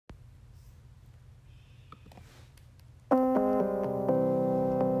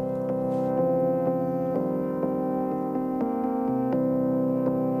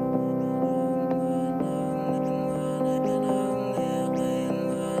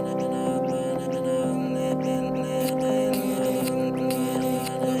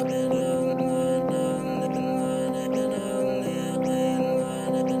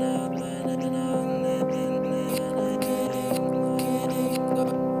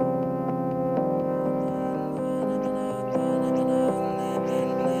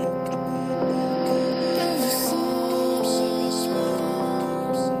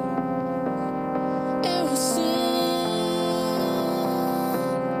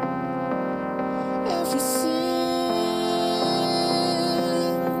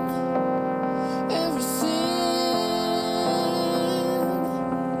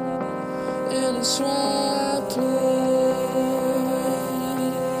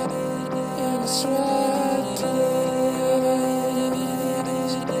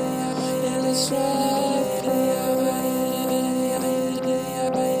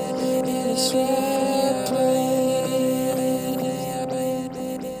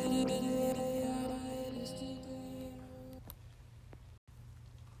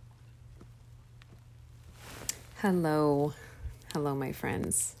Hello. Hello, my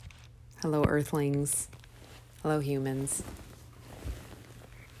friends. Hello, earthlings. Hello, humans.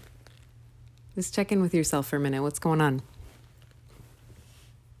 Just check in with yourself for a minute. What's going on?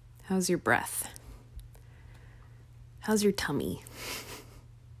 How's your breath? How's your tummy?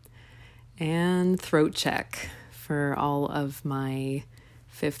 And throat check for all of my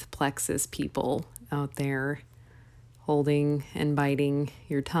fifth plexus people out there holding and biting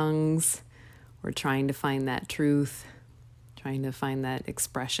your tongues or trying to find that truth, trying to find that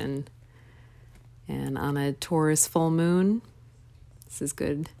expression. And on a Taurus full moon, this is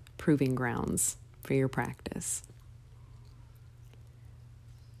good proving grounds for your practice.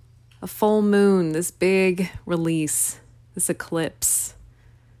 A full moon, this big release, this eclipse,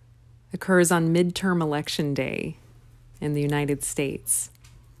 occurs on midterm election day in the United States.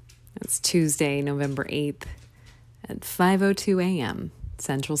 It's Tuesday, November 8th at 5:02 a.m.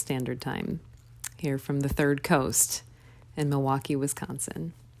 Central Standard Time, here from the Third Coast in Milwaukee,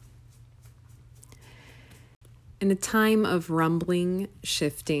 Wisconsin. In a time of rumbling,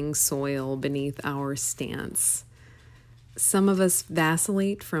 shifting soil beneath our stance, some of us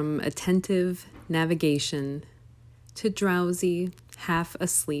vacillate from attentive navigation to drowsy,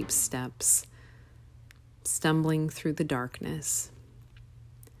 half-asleep steps, stumbling through the darkness.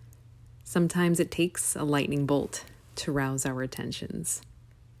 Sometimes it takes a lightning bolt to rouse our attentions.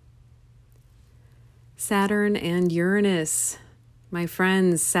 Saturn and Uranus, my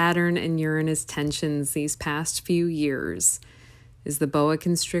friends, Saturn and Uranus tensions these past few years is the boa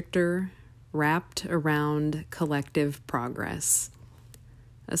constrictor wrapped around collective progress.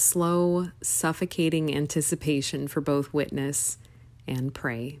 A slow, suffocating anticipation for both witness and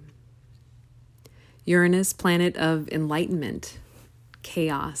prey. Uranus, planet of enlightenment,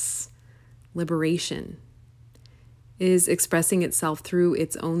 chaos, liberation, is expressing itself through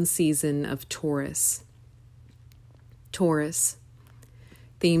its own season of Taurus. Taurus,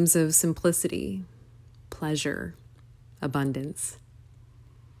 themes of simplicity, pleasure, abundance.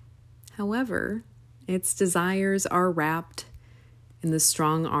 However, its desires are wrapped in the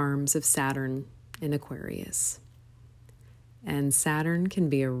strong arms of Saturn in Aquarius. And Saturn can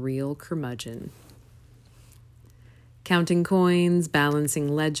be a real curmudgeon. Counting coins, balancing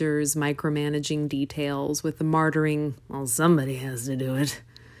ledgers, micromanaging details with the martyring, well, somebody has to do it.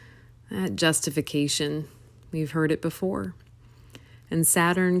 That justification, we've heard it before. And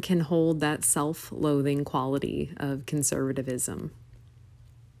Saturn can hold that self-loathing quality of conservatism.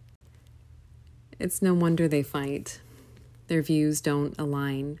 It's no wonder they fight. Their views don't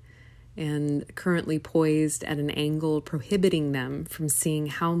align, and currently poised at an angle prohibiting them from seeing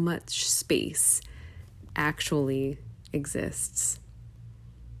how much space actually exists.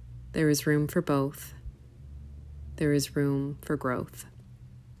 There is room for both. There is room for growth.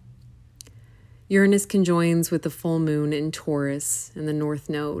 Uranus conjoins with the full moon in Taurus in the North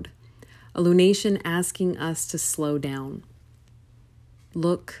Node, a lunation asking us to slow down.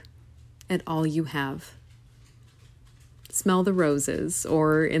 Look at all you have. Smell the roses,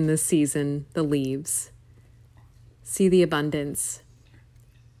 or in this season, the leaves. See the abundance.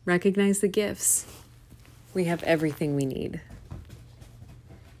 Recognize the gifts. We have everything we need.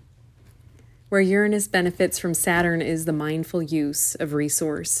 Where Uranus benefits from Saturn is the mindful use of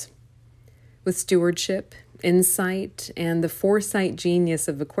resource. With stewardship, insight, and the foresight genius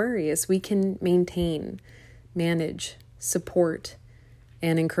of Aquarius, we can maintain, manage, support,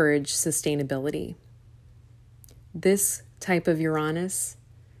 and encourage sustainability. This type of Uranus,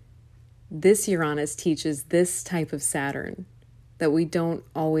 this Uranus teaches this type of Saturn that we don't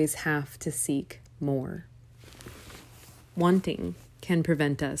always have to seek more. Wanting can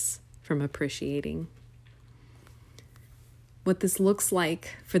prevent us from appreciating. What this looks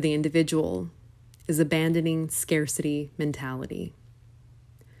like for the individual is abandoning scarcity mentality.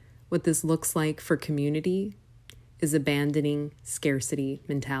 What this looks like for community is abandoning scarcity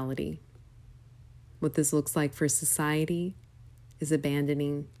mentality. What this looks like for society is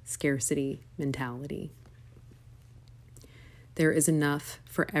abandoning scarcity mentality. There is enough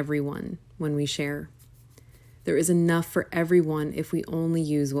for everyone when we share. There is enough for everyone if we only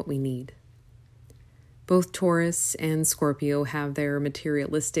use what we need. Both Taurus and Scorpio have their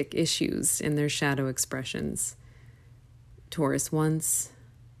materialistic issues in their shadow expressions. Taurus wants,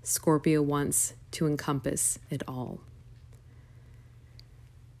 Scorpio wants to encompass it all.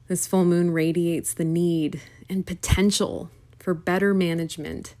 This full moon radiates the need and potential for better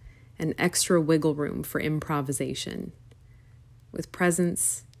management and extra wiggle room for improvisation. With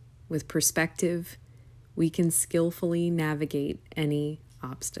presence, with perspective, we can skillfully navigate any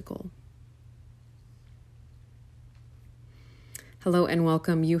obstacle. Hello and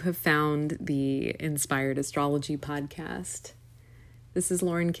welcome. You have found the Inspired Astrology Podcast. This is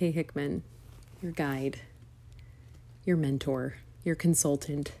Lauren K. Hickman, your guide, your mentor, your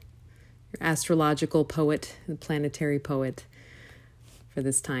consultant, your astrological poet, the planetary poet for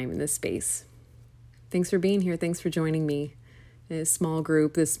this time in this space. Thanks for being here. Thanks for joining me. This small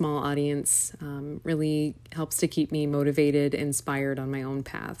group, this small audience really helps to keep me motivated, inspired on my own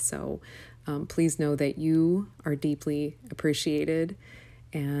path. So please know that you are deeply appreciated.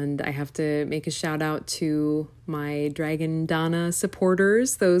 And I have to make a shout out to my Dragon Donna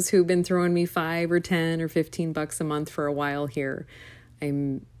supporters, those who've been throwing me $5 or $10 or $15 a month for a while here.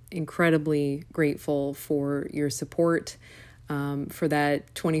 I'm incredibly grateful for your support. For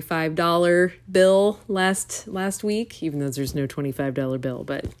that $25 bill last week, even though there's no $25 bill.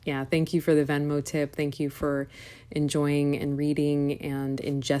 But yeah, thank you for the Venmo tip. Thank you for enjoying and reading and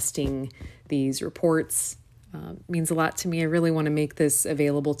ingesting these reports. Means a lot to me. I really want to make this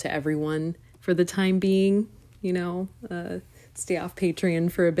available to everyone for the time being, stay off Patreon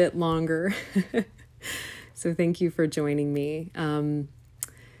for a bit longer. So thank you for joining me.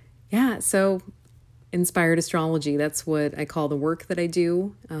 So Inspired Astrology, that's what I call the work that I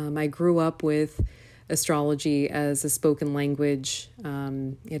do. I grew up with astrology as a spoken language.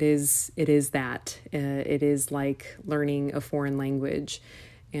 It is that. It is like learning a foreign language,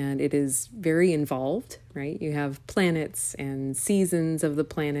 and it is very involved, right? You have planets and seasons of the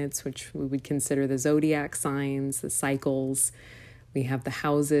planets, which we would consider the zodiac signs, the cycles. We have the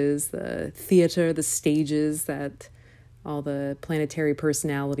houses, the theater, the stages that all the planetary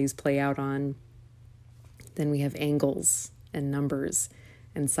personalities play out on. Then we have angles and numbers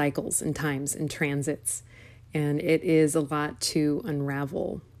and cycles and times and transits. And it is a lot to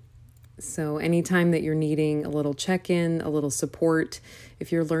unravel. So anytime that you're needing a little check-in, a little support,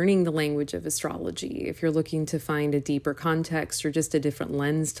 if you're learning the language of astrology, if you're looking to find a deeper context or just a different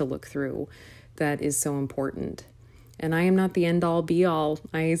lens to look through, that is so important. And I am not the end-all, be-all.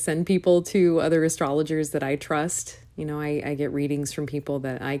 I send people to other astrologers that I trust. I get readings from people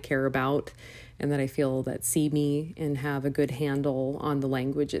that I care about and that I feel that see me and have a good handle on the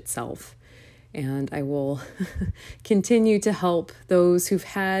language itself. And I will continue to help those who've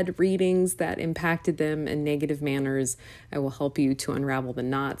had readings that impacted them in negative manners. I will help you to unravel the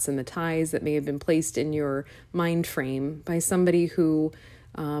knots and the ties that may have been placed in your mind frame by somebody who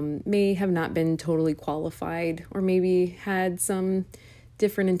may have not been totally qualified or maybe had some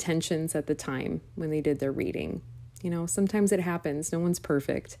different intentions at the time when they did their reading. Sometimes it happens. No one's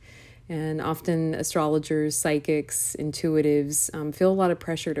perfect. And often astrologers, psychics, intuitives feel a lot of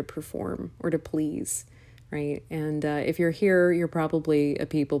pressure to perform or to please, right? And if you're here, you're probably a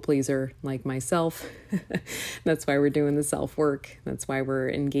people pleaser like myself. That's why we're doing the self-work. That's why we're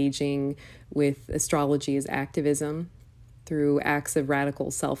engaging with astrology as activism through acts of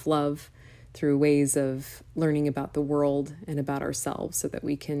radical self-love, through ways of learning about the world and about ourselves so that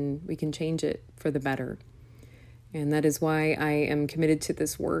we can change it for the better. And that is why I am committed to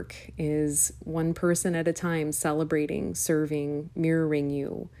this work, is one person at a time, celebrating, serving, mirroring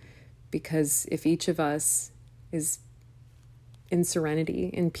you. Because if each of us is in serenity,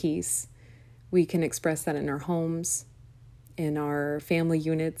 in peace, we can express that in our homes, in our family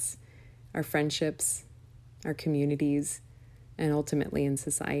units, our friendships, our communities, and ultimately in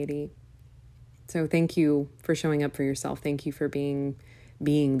society. So thank you for showing up for yourself. Thank you for being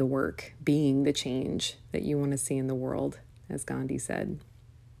the work, being the change that you want to see in the world, as Gandhi said.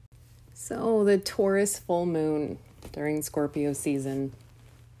 So the Taurus full moon during Scorpio season,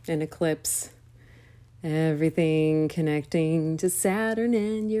 an eclipse, everything connecting to Saturn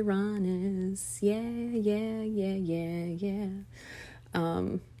and Uranus. Yeah.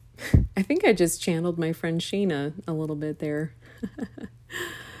 I think I just channeled my friend Sheena a little bit there.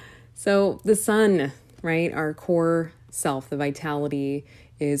 So the sun, right, our core self, the vitality,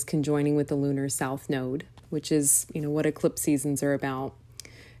 is conjoining with the lunar south node, which is, what eclipse seasons are about.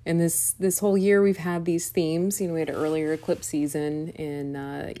 And this whole year we've had these themes. We had an earlier eclipse season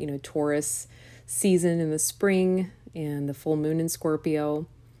in, Taurus season in the spring and the full moon in Scorpio.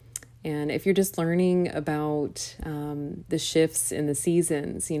 And if you're just learning about the shifts in the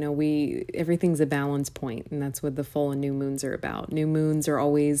seasons, everything's a balance point, and that's what the full and new moons are about. New moons are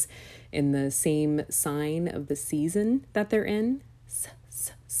always in the same sign of the season that they're in.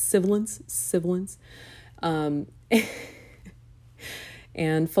 Sibilance.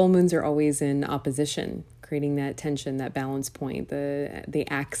 And full moons are always in opposition, creating that tension, that balance point, the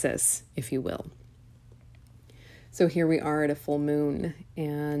axis, if you will. So here we are at a full moon,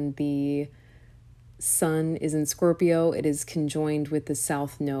 and the sun is in Scorpio. It is conjoined with the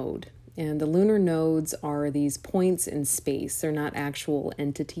south node. And the lunar nodes are these points in space. They're not actual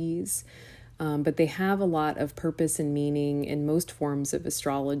entities, but they have a lot of purpose and meaning in most forms of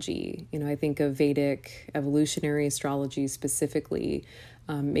astrology. I think of Vedic evolutionary astrology specifically,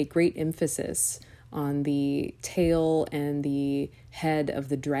 make great emphasis on the tail and the head of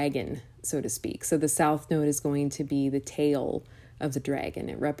the dragon, so to speak. So the south node is going to be the tail of the dragon.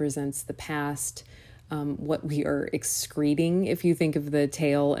 It represents the past, what we are excreting, if you think of the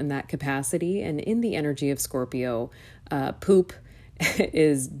tail in that capacity. And in the energy of Scorpio, poop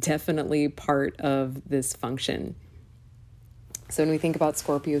is definitely part of this function. So when we think about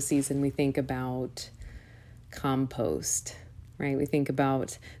Scorpio season, we think about compost, right? We think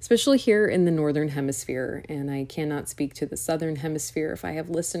about, especially here in the Northern Hemisphere, and I cannot speak to the Southern Hemisphere. If I have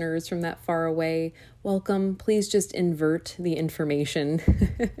listeners from that far away, welcome. Please just invert the information.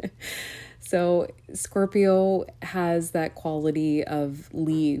 So Scorpio has that quality of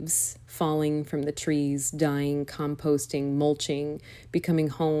leaves falling from the trees, dying, composting, mulching, becoming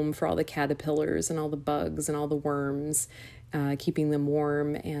home for all the caterpillars and all the bugs and all the worms, keeping them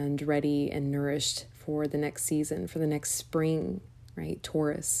warm and ready and nourished for the next season, for the next spring, right?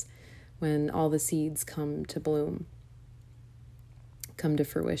 Taurus, when all the seeds come to bloom, come to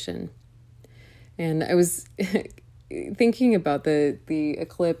fruition. And I was thinking about the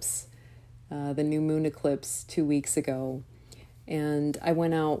eclipse, the new moon eclipse 2 weeks ago. And I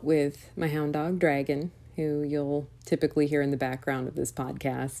went out with my hound dog, Dragon, who you'll typically hear in the background of this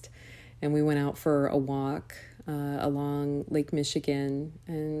podcast. And we went out for a walk along Lake Michigan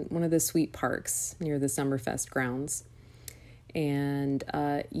and one of the sweet parks near the Summerfest grounds. And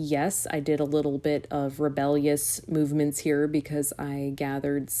yes, I did a little bit of rebellious movements here because I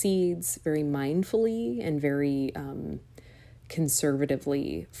gathered seeds very mindfully and very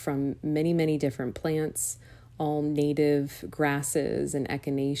conservatively from many, many different plants, all native grasses and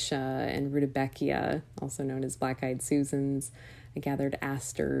echinacea and rudbeckia, also known as black-eyed Susans. I gathered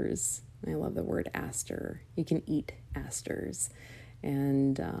asters. I love the word aster. You can eat asters,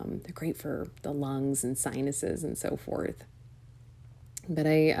 and they're great for the lungs and sinuses and so forth. But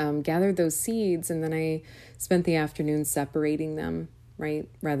I gathered those seeds, and then I spent the afternoon separating them, right,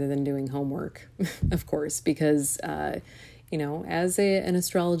 rather than doing homework, of course, because as an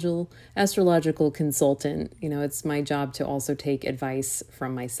astrological consultant, it's my job to also take advice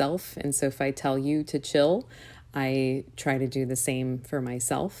from myself. And so if I tell you to chill, I try to do the same for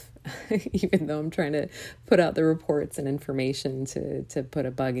myself, even though I'm trying to put out the reports and information to put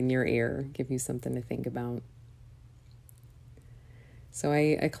a bug in your ear, give you something to think about. So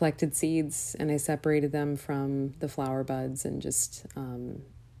I collected seeds and I separated them from the flower buds, and just,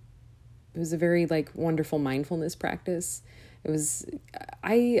 it was a very wonderful mindfulness practice. It was,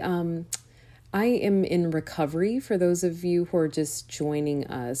 I am in recovery for those of you who are just joining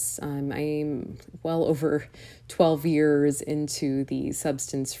us. I'm well over 12 years into the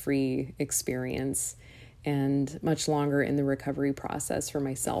substance-free experience and much longer in the recovery process for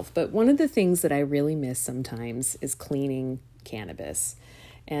myself. But one of the things that I really miss sometimes is cleaning cannabis.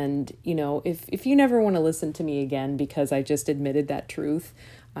 And, if you never want to listen to me again because I just admitted that truth,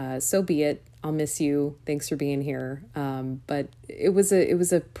 so be it. I'll miss you. Thanks for being here. But it was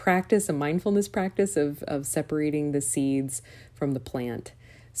a practice, a mindfulness practice of separating the seeds from the plant.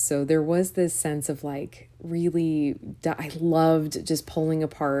 So there was this sense of really, I loved just pulling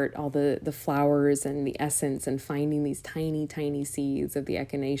apart all the flowers and the essence and finding these tiny, tiny seeds of the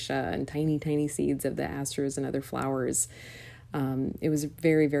echinacea and tiny, tiny seeds of the asters and other flowers. It was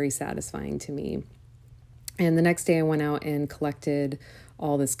very, very satisfying to me. And the next day I went out and collected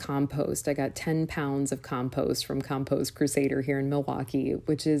all this compost. I got 10 pounds of compost from Compost Crusader here in Milwaukee,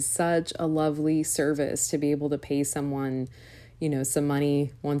 which is such a lovely service to be able to pay someone, some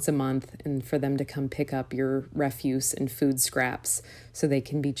money once a month and for them to come pick up your refuse and food scraps so they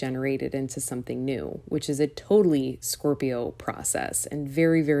can be generated into something new, which is a totally Scorpio process and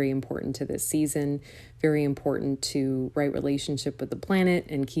very, very important to this season, very important to right relationship with the planet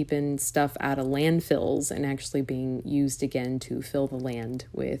and keeping stuff out of landfills and actually being used again to fill the land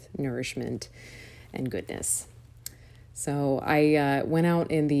with nourishment and goodness. So I went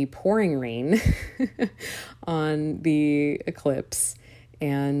out in the pouring rain on the eclipse,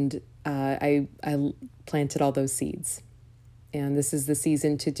 and I planted all those seeds. And this is the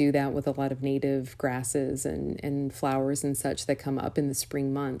season to do that with a lot of native grasses and flowers and such that come up in the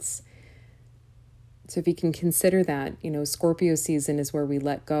spring months. So if you can consider that, Scorpio season is where we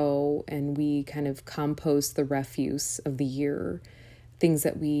let go and we kind of compost the refuse of the year, things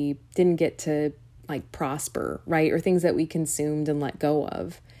that we didn't get to prosper, right? Or things that we consumed and let go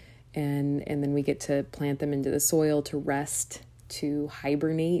of. And then we get to plant them into the soil to rest, to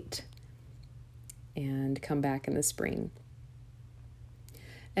hibernate, and come back in the spring.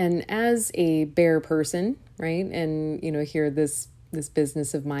 And as a bear person, right, and here this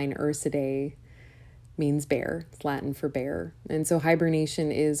business of mine, Ursidae, means bear. It's Latin for bear. And so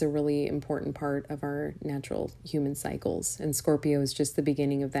hibernation is a really important part of our natural human cycles. And Scorpio is just the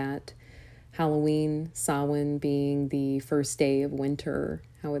beginning of that. Halloween, Samhain being the first day of winter,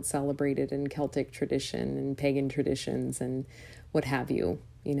 how it's celebrated in Celtic tradition and pagan traditions and what have you.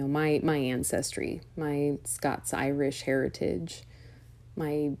 My ancestry, my Scots-Irish heritage,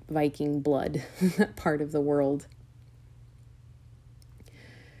 my Viking blood, that part of the world.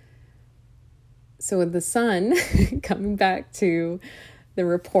 So with the sun, coming back to the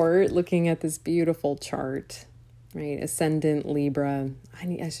report, looking at this beautiful chart, right? Ascendant Libra.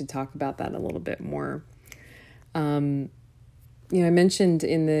 I should talk about that a little bit more. I mentioned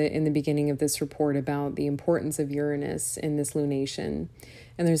in the beginning of this report about the importance of Uranus in this lunation.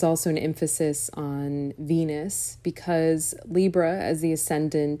 And there's also an emphasis on Venus because Libra, as the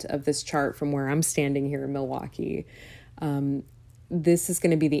ascendant of this chart from where I'm standing here in Milwaukee, this is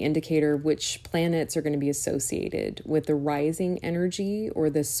going to be the indicator of which planets are going to be associated with the rising energy or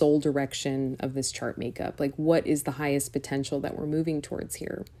the soul direction of this chart makeup. Like, what is the highest potential that we're moving towards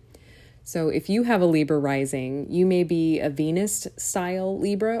here? So if you have a Libra rising, you may be a Venus-style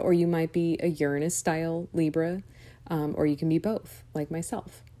Libra, or you might be a Uranus-style Libra, or you can be both, like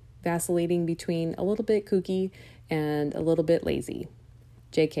myself, vacillating between a little bit kooky and a little bit lazy.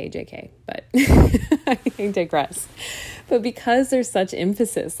 JK, but I digress. But because there's such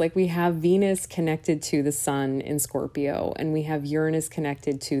emphasis, like we have Venus connected to the sun in Scorpio, and we have Uranus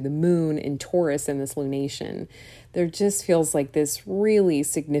connected to the moon in Taurus in this lunation, there just feels like this really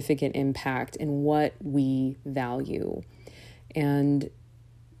significant impact in what we value. And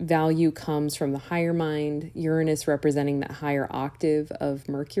value comes from the higher mind, Uranus representing that higher octave of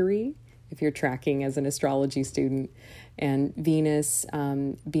Mercury, if you're tracking as an astrology student, and Venus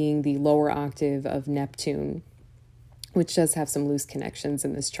being the lower octave of Neptune, which does have some loose connections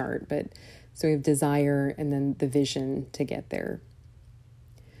in this chart. But so we have desire and then the vision to get there.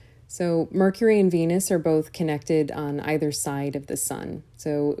 So Mercury and Venus are both connected on either side of the sun.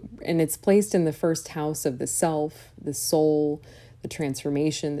 And it's placed in the first house of the self, the soul, the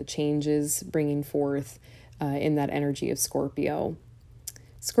transformation, the changes, bringing forth in that energy of Scorpio.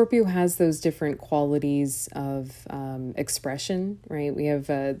 Scorpio has those different qualities of expression, right? We have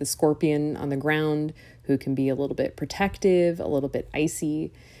the scorpion on the ground who can be a little bit protective, a little bit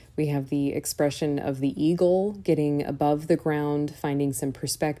icy. We have the expression of the eagle getting above the ground, finding some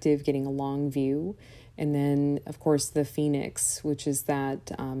perspective, getting a long view. And then, of course, the phoenix, which is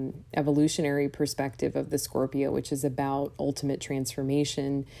that evolutionary perspective of the Scorpio, which is about ultimate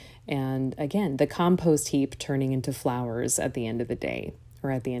transformation. And again, the compost heap turning into flowers at the end of the day, or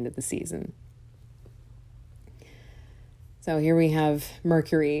at the end of the season. So here we have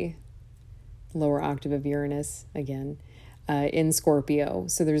Mercury, lower octave of Uranus again, in Scorpio.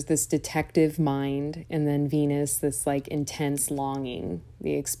 So there's this detective mind, and then Venus, this like intense longing,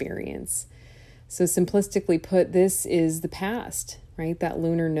 the experience. So simplistically put, this is the past, right? That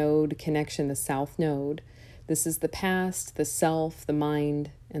lunar node connection, the south node. This is the past, the self, the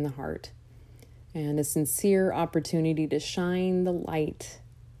mind, and the heart. And a sincere opportunity to shine the light,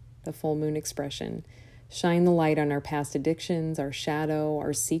 the full moon expression, shine the light on our past addictions, our shadow,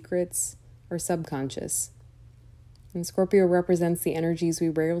 our secrets, our subconscious. And Scorpio represents the energies we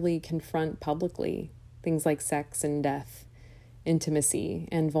rarely confront publicly, things like sex and death, intimacy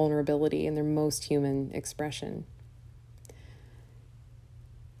and vulnerability in their most human expression.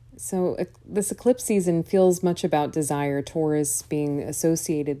 So this eclipse season feels much about desire, Taurus being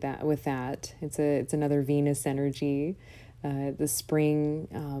associated with that. It's another Venus energy, the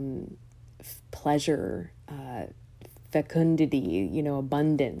spring, pleasure, fecundity,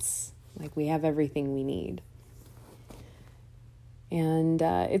 abundance. Like we have everything we need. And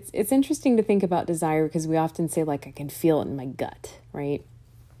it's interesting to think about desire because we often say, like, I can feel it in my gut, right?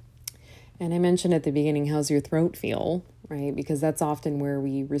 And I mentioned at the beginning, how's your throat feel, right? Because that's often where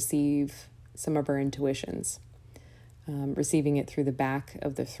we receive some of our intuitions, receiving it through the back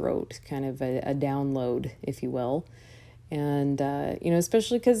of the throat, kind of a download, if you will. And,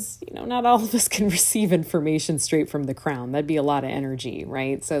 especially because, not all of us can receive information straight from the crown. That'd be a lot of energy,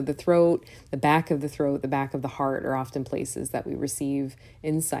 right? So the throat, the back of the throat, the back of the heart are often places that we receive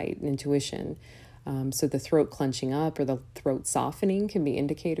insight and intuition. So the throat clenching up or the throat softening can be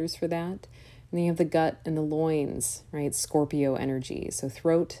indicators for that. And then you have the gut and the loins, right? Scorpio energy. So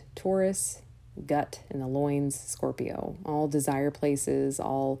throat, Taurus, gut and the loins, Scorpio. All desire places,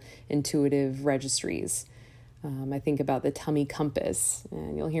 all intuitive registries. I think about the tummy compass,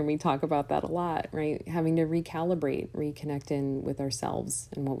 and you'll hear me talk about that a lot, right? Having to recalibrate, reconnect in with ourselves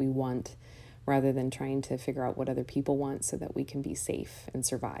and what we want, rather than trying to figure out what other people want so that we can be safe and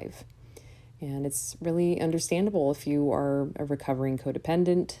survive. And it's really understandable if you are a recovering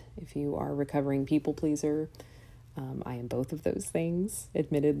codependent, if you are a recovering people pleaser. I am both of those things,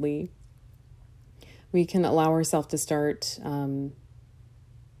 admittedly. We can allow ourselves to start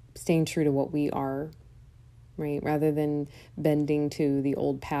staying true to what we are, right? Rather than bending to the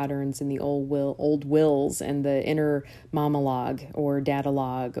old patterns and the old wills and the inner monologue or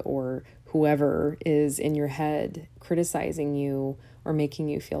dadalogue or whoever is in your head criticizing you or making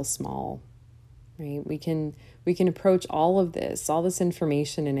you feel small, right? We can approach all this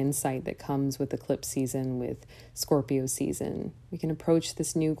information and insight that comes with eclipse season, with Scorpio season. We can approach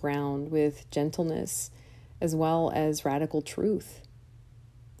this new ground with gentleness as well as radical truth,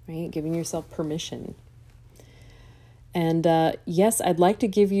 right? Giving yourself permission. And yes, I'd like to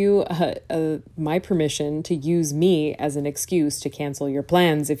give you my permission to use me as an excuse to cancel your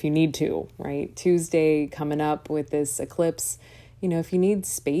plans if you need to, right? Tuesday coming up with this eclipse. If you need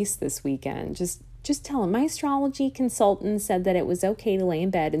space this weekend, just tell them. My astrology consultant said that it was okay to lay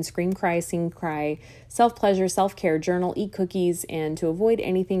in bed and scream, cry, sing, cry, self-pleasure, self-care, journal, eat cookies, and to avoid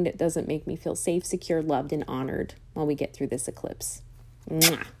anything that doesn't make me feel safe, secure, loved, and honored while we get through this eclipse.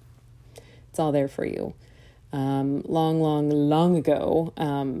 Mwah. It's all there for you. Long ago,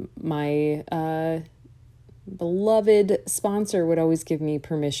 my beloved sponsor would always give me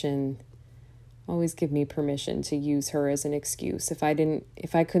permission to use her as an excuse. If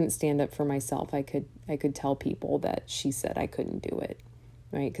I couldn't stand up for myself, I could tell people that she said I couldn't do it,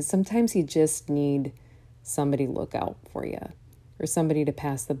 right? Because sometimes you just need somebody to look out for you, or somebody to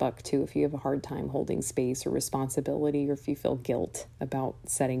pass the buck to if you have a hard time holding space or responsibility, or if you feel guilt about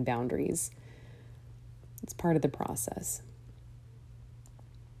setting boundaries. It's part of the process.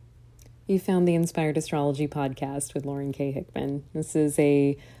 You found the Inspired Astrology Podcast with Lauren K. Hickman. This is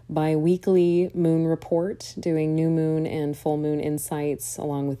a bi-weekly moon report, doing new moon and full moon insights,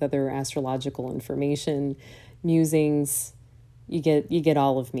 along with other astrological information, musings. You get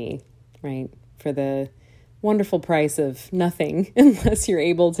all of me, right? For the wonderful price of nothing, unless you're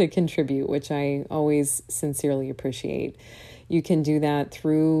able to contribute, which I always sincerely appreciate. You can do that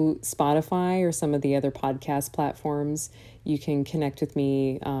through Spotify or some of the other podcast platforms. You can connect with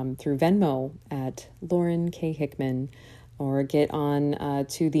me through Venmo at Lauren K. Hickman, or get on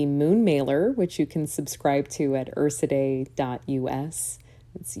to the Moon Mailer, which you can subscribe to at ursidae.us.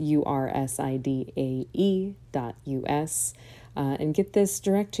 It's ursidae.us, and get this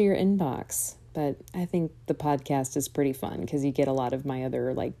direct to your inbox. But I think the podcast is pretty fun because you get a lot of my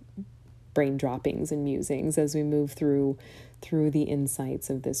other brain droppings and musings as we move through the insights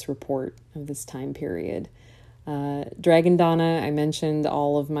of this report of this time period. Dragon Donna, I mentioned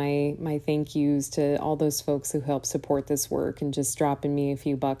all of my thank yous to all those folks who help support this work and just dropping me a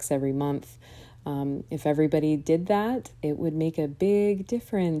few bucks every month. If everybody did that, it would make a big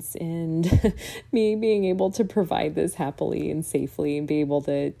difference in me being able to provide this happily and safely, and be able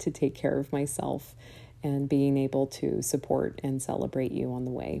to take care of myself, and being able to support and celebrate you on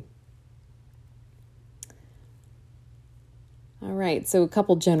the way. All right, so a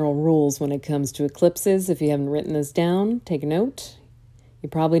couple general rules when it comes to eclipses. If you haven't written this down, take a note. You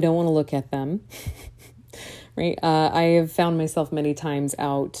probably don't want to look at them, right? I have found myself many times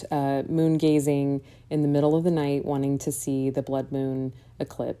out moon gazing in the middle of the night, wanting to see the blood moon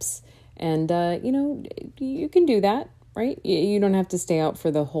eclipse. And, you can do that, right? You don't have to stay out for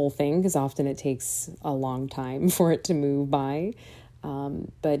the whole thing, because often it takes a long time for it to move by.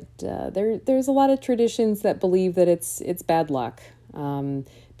 But there's a lot of traditions that believe that it's bad luck,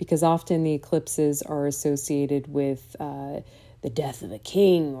 because often the eclipses are associated with the death of a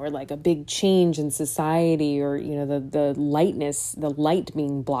king, or a big change in society, or the light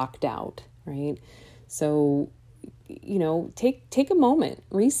being blocked out, right? So take a moment,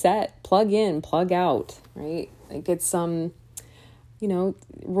 reset, plug in, plug out, right? It's rule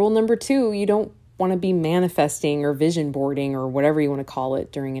number 2, you don't want to be manifesting or vision boarding or whatever you want to call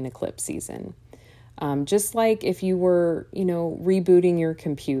it during an eclipse season. Just like if you were, rebooting your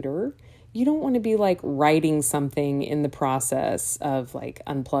computer, you don't want to be writing something in the process of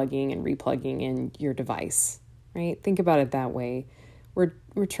unplugging and replugging in your device, right? Think about it that way. We're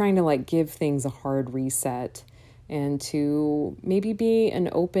trying to give things a hard reset, and to maybe be an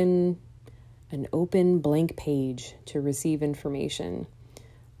open blank page to receive information.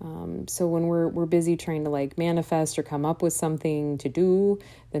 So when we're busy trying to manifest or come up with something to do,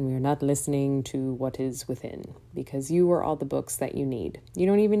 then we are not listening to what is within, because you are all the books that you need. You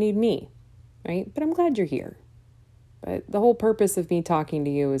don't even need me, right? But I'm glad you're here. But the whole purpose of me talking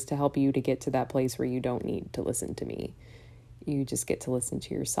to you is to help you to get to that place where you don't need to listen to me. You just get to listen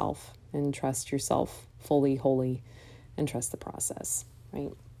to yourself and trust yourself fully, wholly, and trust the process,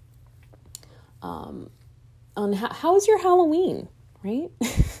 right? On how was your Halloween, right?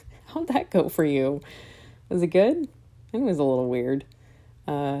 How'd that go for you? Was it good? I think it was a little weird.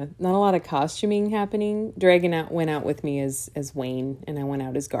 Not a lot of costuming happening. Dragon went out with me as Wayne, and I went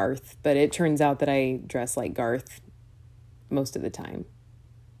out as Garth. But it turns out that I dress like Garth most of the time.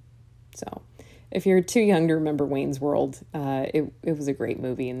 So if you're too young to remember Wayne's World, it was a great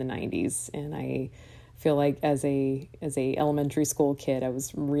movie in the 90s, and I feel like as a elementary school kid, I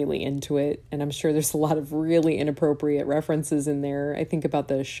was really into it, and I'm sure there's a lot of really inappropriate references in there. I think about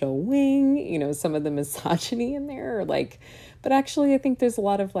the showing, some of the misogyny in there, but actually I think there's a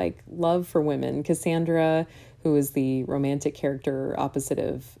lot of love for women. Cassandra, who is the romantic character opposite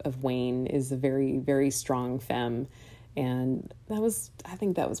of Wayne, is a very, very strong femme. And I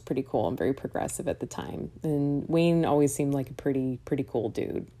think that was pretty cool and very progressive at the time. And Wayne always seemed like a pretty cool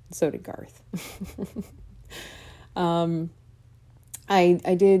dude. So did Garth. I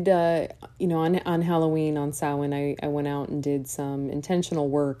did, on Halloween, on Samhain, I went out and did some intentional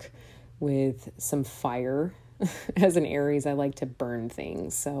work with some fire. As an Aries, I like to burn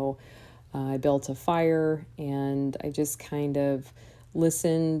things. So I built a fire, and I just kind of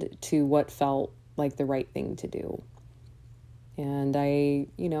listened to what felt like the right thing to do. And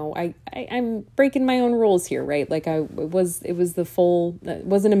I'm breaking my own rules here, right? It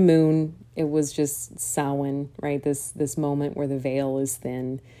wasn't a moon. It was just Samhain, right? This moment where the veil is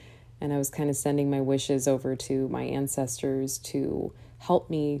thin. And I was kind of sending my wishes over to my ancestors to help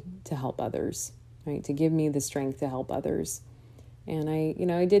me to help others, right? To give me the strength to help others. And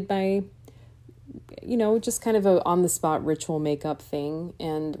I did my, just kind of a on-the-spot ritual makeup thing.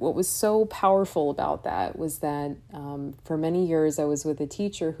 And what was so powerful about that was that for many years I was with a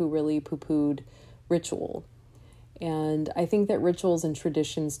teacher who really poo-pooed ritual. And I think that rituals and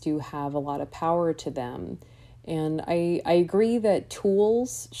traditions do have a lot of power to them. And I agree that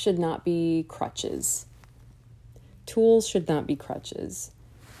tools should not be crutches. Tools should not be crutches.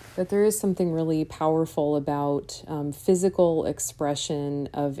 But there is something really powerful about physical expression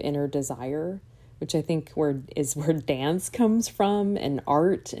of inner desire, which I think is where dance comes from, and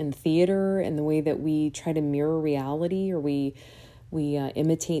art and theater, and the way that we try to mirror reality, or we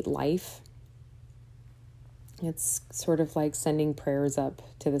imitate life. It's sort of like sending prayers up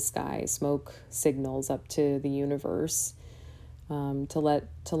to the sky, smoke signals up to the universe, to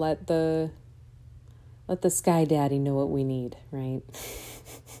let the sky daddy know what we need, right?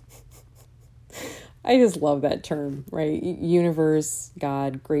 I just love that term, right? Universe,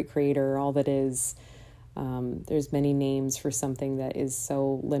 God, great creator, all that is. There's many names for something that is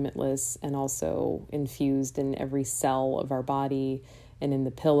so limitless and also infused in every cell of our body and in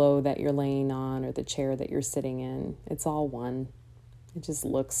the pillow that you're laying on or the chair that you're sitting in. It's all one. It just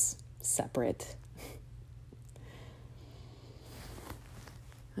looks separate.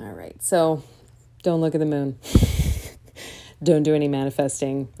 All right, so don't look at the moon. Don't do any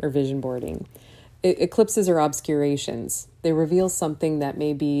manifesting or vision boarding. Eclipses are obscurations. They reveal something that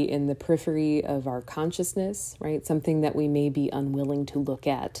may be in the periphery of our consciousness, right? Something that we may be unwilling to look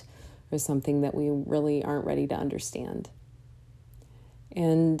at, or something that we really aren't ready to understand.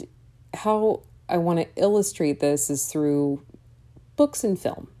 And how I want to illustrate this is through books and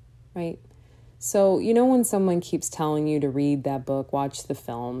film, right? So, when someone keeps telling you to read that book, watch the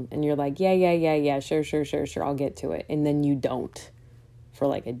film, and you're like, yeah, sure, I'll get to it. And then you don't for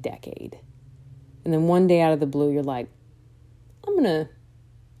like a decade. And then one day out of the blue, you're like, I'm gonna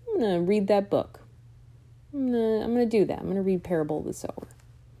read that book. I'm gonna do that. I'm gonna read Parable of the Sower.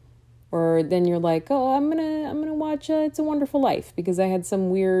 Or then you're like, oh, I'm gonna watch It's a Wonderful Life because I had some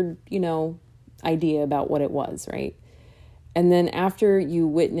weird, idea about what it was, right? And then after you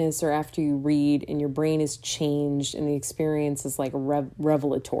witness or after you read and your brain is changed and the experience is like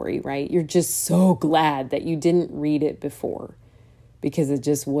revelatory, right? You're just so glad that you didn't read it before because it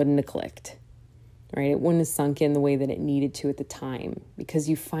just wouldn't have clicked. Right? It wouldn't have sunk in the way that it needed to at the time because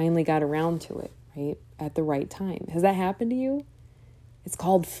you finally got around to it, right? At the right time. Has that happened to you? It's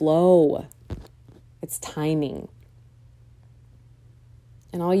called flow. It's timing.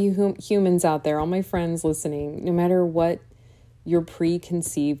 And all you humans out there, all my friends listening, no matter what your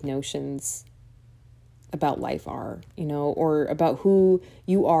preconceived notions about life are, or about who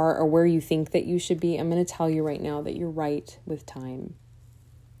you are or where you think that you should be, I'm going to tell you right now that you're right with time.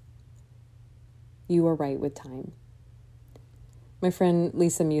 You are right with time. My friend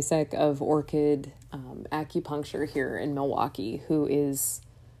Lisa Musick of Orchid Acupuncture here in Milwaukee, who is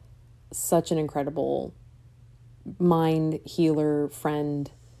such an incredible mind healer friend,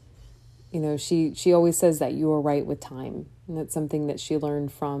 she always says that you are right with time. And that's something that she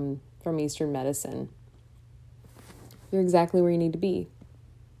learned from Eastern medicine. You're exactly where you need to be.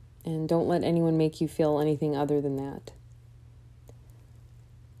 And don't let anyone make you feel anything other than that.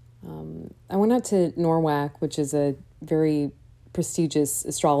 I went out to NORWAC, which is a very prestigious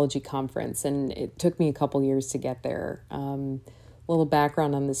astrology conference, and it took me a couple years to get there. A little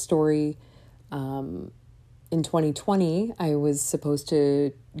background on this story. In 2020, I was supposed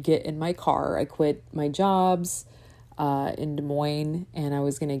to get in my car. I quit my jobs in Des Moines, and I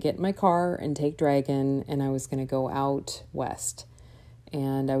was going to get in my car and take Dragon, and I was going to go out west.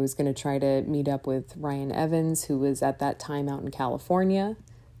 And I was going to try to meet up with Ryan Evans, who was at that time out in California,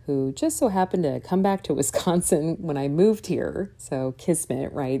 who just so happened to come back to Wisconsin when I moved here. So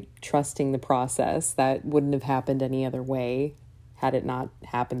kismet, right? Trusting the process. That wouldn't have happened any other way had it not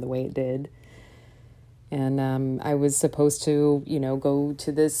happened the way it did. And I was supposed to, go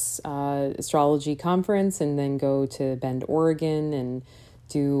to this astrology conference and then go to Bend, Oregon, and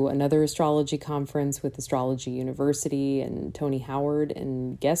do another astrology conference with Astrology University and Tony Howard.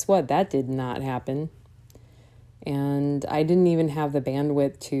 And guess what? That did not happen. And I didn't even have the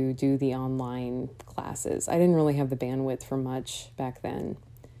bandwidth to do the online classes. I didn't really have the bandwidth for much back then.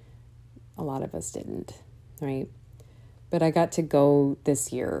 A lot of us didn't, right? But I got to go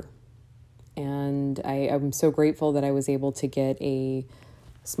this year. And I'm so grateful that I was able to get a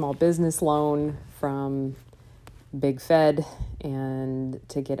small business loan from Big Fed and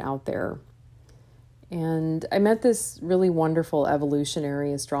to get out there. And I met this really wonderful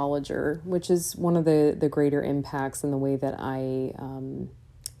evolutionary astrologer, which is one of the greater impacts in the way that I don't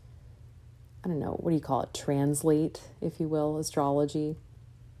know, what do you call it? Translate, if you will, astrology.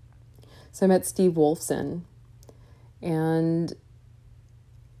 So I met Steve Wolfson, and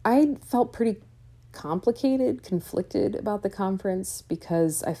I felt pretty conflicted about the conference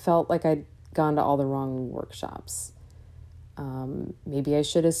because I felt like I'd gone to all the wrong workshops. Maybe I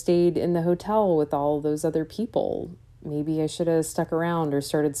should have stayed in the hotel with all those other people. Maybe I should have stuck around or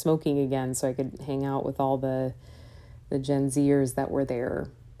started smoking again so I could hang out with all the Gen Zers that were there.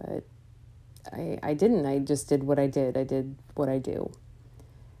 But I didn't. I just did what I did. I did what I do.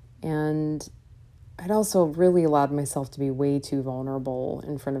 And I'd also really allowed myself to be way too vulnerable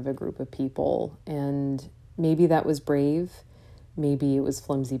in front of a group of people. And maybe that was brave. Maybe it was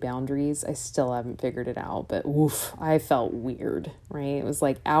flimsy boundaries. I still haven't figured it out, but oof, I felt weird, right? It was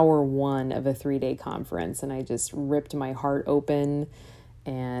like hour 1 of a 3-day conference, and I just ripped my heart open,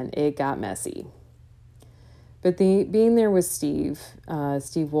 and it got messy. But being there with Steve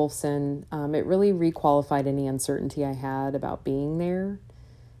Wolfson, it really requalified any uncertainty I had about being there.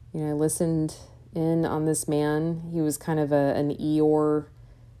 I listened in on this man. He was kind of an Eeyore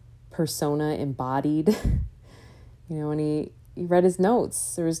persona embodied, and he read his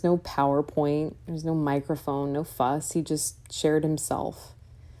notes. There was no PowerPoint. There was no microphone, no fuss. He just shared himself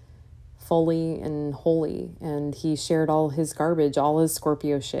fully and wholly. And he shared all his garbage, all his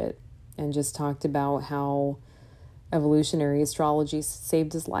Scorpio shit, and just talked about how evolutionary astrology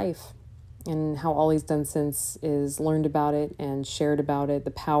saved his life and how all he's done since is learned about it and shared about it,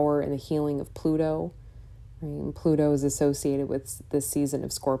 the power and the healing of Pluto. Right? And Pluto is associated with this season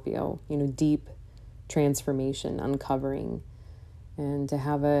of Scorpio, deep transformation, uncovering. And to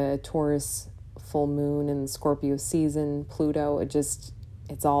have a Taurus full moon in Scorpio season, Pluto,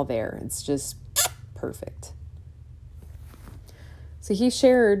 it's all there. It's just perfect. So he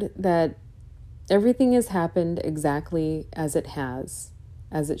shared that everything has happened exactly as it has,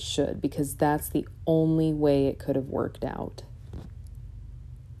 as it should, because that's the only way it could have worked out.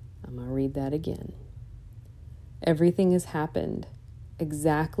 I'm going to read that again. Everything has happened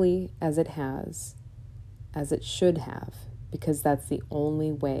exactly as it has, as it should have, because that's the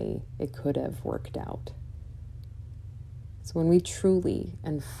only way it could have worked out. So when we truly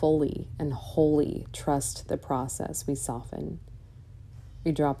and fully and wholly trust the process, we soften.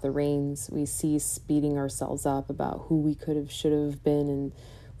 We drop the reins. We cease beating ourselves up about who we could have, should have been, and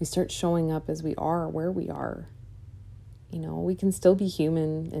we start showing up as we are, where we are. We can still be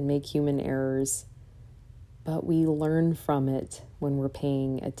human and make human errors, but we learn from it when we're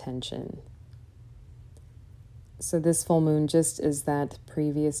paying attention. So this full moon, just as that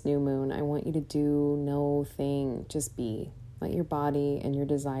previous new moon, I want you to do no thing. Just be. Let your body and your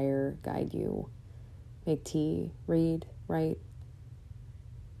desire guide you. Make tea, read, write,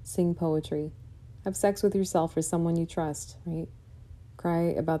 sing poetry, have sex with yourself or someone you trust, right? Cry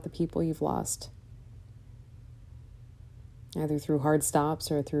about the people you've lost, either through hard stops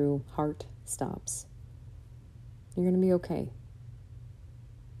or through heart stops. You're going to be okay.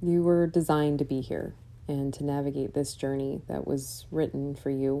 You were designed to be here. and to navigate this journey that was written for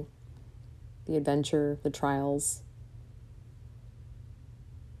you. The adventure, the trials,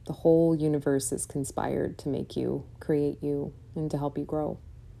 the whole universe is conspired to make you, create you, and to help you grow.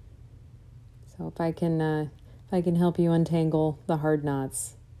 So if I can help you untangle the hard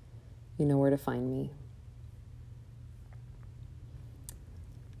knots, you know where to find me.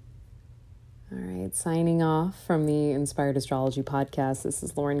 All right, signing off from the Inspired Astrology Podcast. This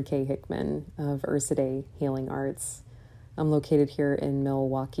is Lauren K. Hickman of Ursidae Healing Arts. I'm located here in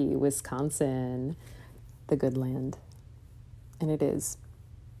Milwaukee, Wisconsin, the good land. And it's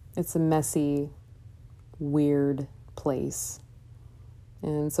a messy, weird place.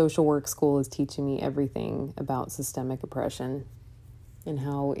 And social work school is teaching me everything about systemic oppression and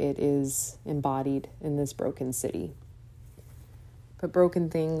how it is embodied in this broken city. But broken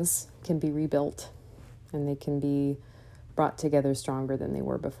things can be rebuilt, and they can be brought together stronger than they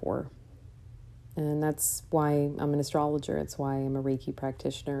were before. And that's why I'm an astrologer. It's why I'm a Reiki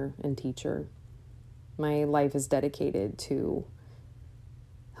practitioner and teacher. My life is dedicated to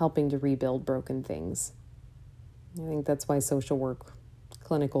helping to rebuild broken things. I think that's why social work,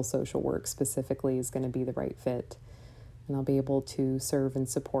 clinical social work specifically, is going to be the right fit. And I'll be able to serve and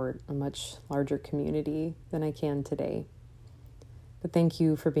support a much larger community than I can today. But thank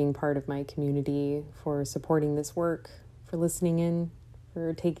you for being part of my community, for supporting this work, for listening in,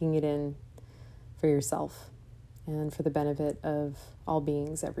 for taking it in for yourself, and for the benefit of all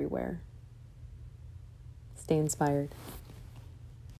beings everywhere. Stay inspired.